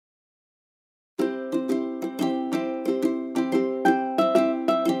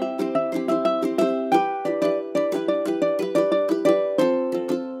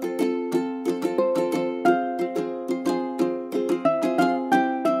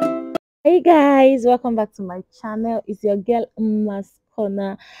Hey guys, welcome back to my channel. It's your girl Mas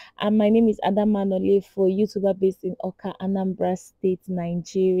Corner, and my name is Adama for YouTuber based in Oka, Anambra State,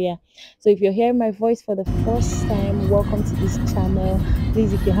 Nigeria. So if you're hearing my voice for the first time, welcome to this channel.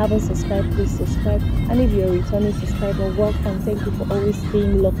 Please, if you haven't subscribed, please subscribe. And if you're a returning subscriber, welcome. Thank you for always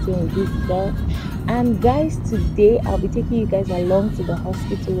staying locked in with this girl. And guys, today I'll be taking you guys along to the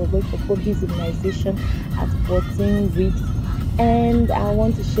hospital. We're going for COVID immunization at 14 weeks, and I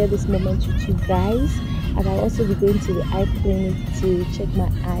want to share this moment with you guys. And I'll also be going to the eye clinic to check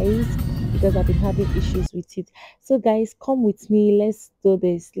my eyes because I've been having issues with it. So, guys, come with me. Let's do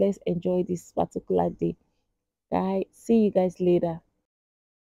this. Let's enjoy this particular day. Guys, see you guys later.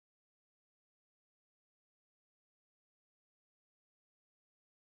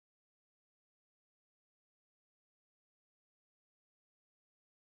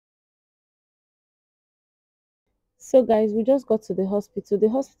 So, guys, we just got to the hospital. The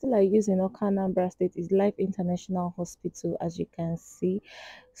hospital I use in Oka, Anambra State is Life International Hospital, as you can see.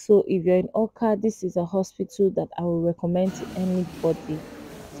 So, if you're in Oka, this is a hospital that I will recommend to anybody.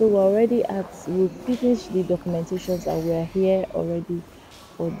 So, we've finished the documentations and we're here already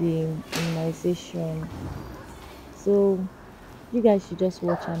for the immunization. So, you guys should just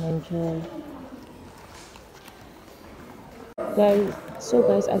watch and enjoy. Guys,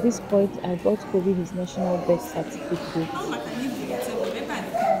 at this point, I got Kobe his national birth certificate. Don't worry.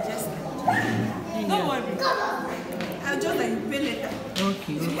 I'll just pay later.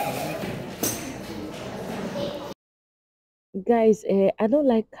 Okay, okay. Guys, I don't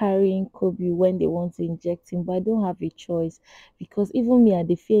like carrying Kobe when they want to inject him, but I don't have a choice because even me, I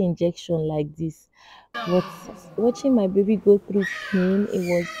dey fear injection like this. But watching my baby go through pain, it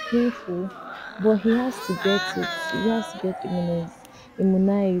was painful. But he has to get it. He has to get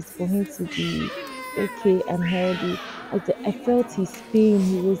immunized for him to be okay and healthy. I felt his pain.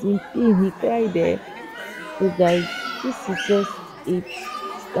 He was in pain. He cried there. So guys, this is just it.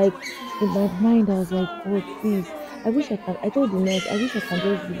 Like in my mind, I was like, God, please. I told the nurse, I wish I can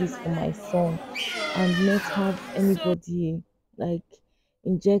just do this for my son and not have anybody like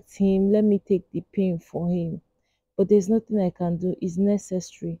inject him. Let me take the pain for him. But there's nothing I can do. It's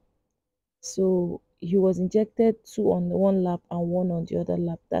necessary. So he was injected two on the one lap and one on the other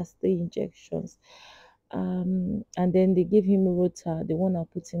lap. That's the injections. And then they gave him a rota, the one I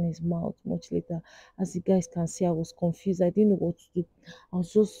put in his mouth much later. As you guys can see, I was confused. I didn't know what to do. I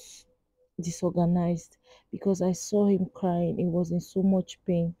was just disorganized because I saw him crying. He was in so much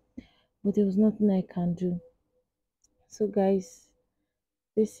pain, but there was nothing I can do. So, guys,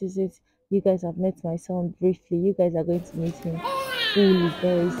 this is it. You guys have met my son briefly. You guys are going to meet him fully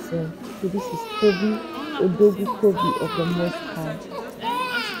very soon. So, this is Kobe, Odogu Kobe of the Most High.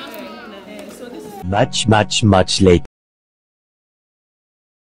 Much later.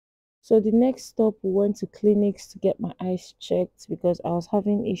 So the next stop, we went to clinics to get my eyes checked because I was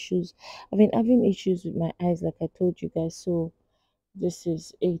having issues. I've been having issues with my eyes, like I told you guys. So this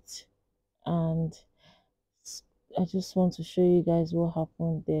is it, and I just want to show you guys what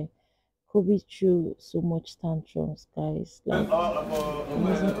happened there. Kobe threw so much tantrums, guys. Like it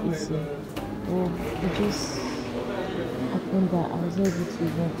wasn't easy. Well, it just happened that I was not able to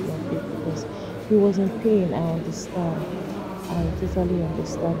even communicate because he was in pain. I understand. I totally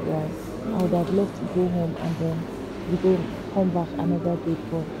understand why. I would have loved to go home and then we go come back another day,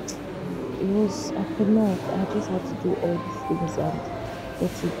 but I could not. I just had to do all these things and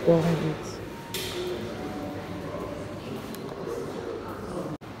get it done with.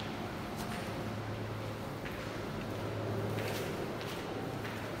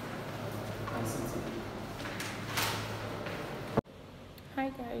 Hi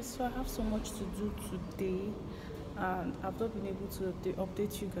guys, so I have so much to do today and I've not been able to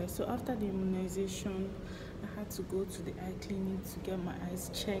update you guys. So after the immunization, I had to go to the eye clinic to get my eyes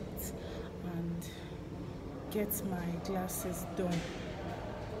checked and get my glasses done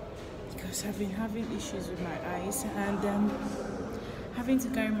because I've been having issues with my eyes and having to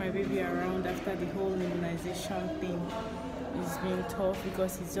carry my baby around after the whole immunization thing is been tough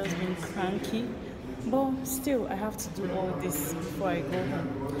because he's just been cranky. But still, I have to do all this before I go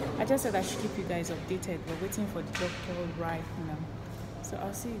home. I just said I should keep you guys updated. We're waiting for the doctor right now. So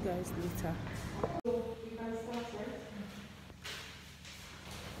I'll see you guys later.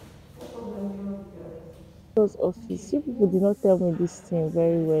 Doctor's office, you people did not tell me this thing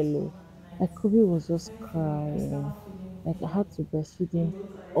very well. Oh. Like Kobe was just crying. Like I had to breastfeed him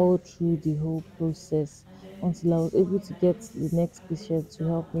all through the whole process until I was able to get the next patient to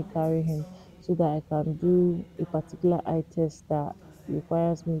help me carry him so that I can do a particular eye test that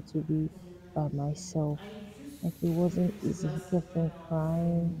requires me to be by myself. Like it wasn't easy. He kept on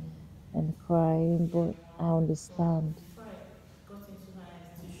crying. and crying, but I understand. Before I got into higher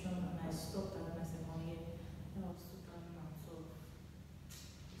institution and I stopped at my second year, that was 2012.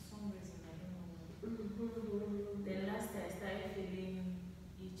 For some reason, I don't know why. Then last year I started feeling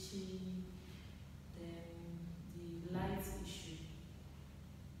itchy, then the light issue,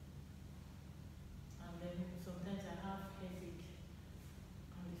 and then sometimes I have headache,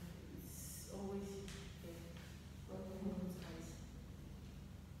 and it's always both eyes.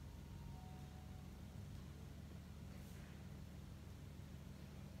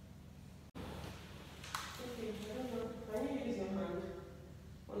 Okay, I don't know. Can you use your hand?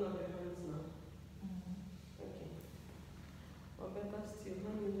 One of your hands now. Okay. Or better still,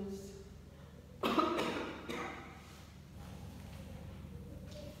 let me just.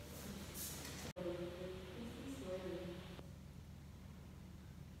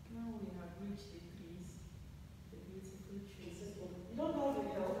 Now we have reached the trees, the beautiful trees. You don't have the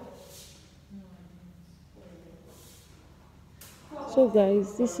help. No, I don't. So,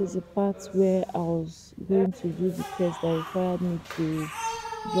 guys, this is a part where I was going to do the test that required me to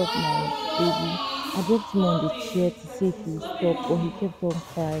drop my baby. I dropped him on the chair to see if he would stop, but he kept on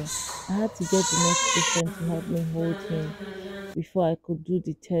crying. I had to get the next patient to help me hold him before I could do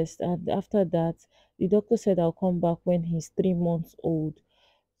the test. And after that, the doctor said I'll come back when he's 3 months old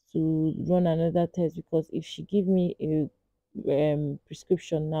to run another test, because if she give me a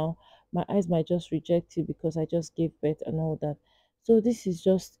prescription now, my eyes might just reject it because I just gave birth and all that. So this is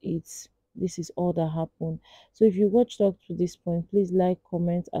just it. This is all that happened. So if you watched up to this point, please like,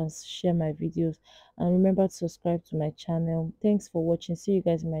 comment, and share my videos. And remember to subscribe to my channel. Thanks for watching. See you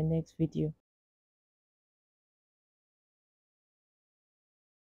guys in my next video.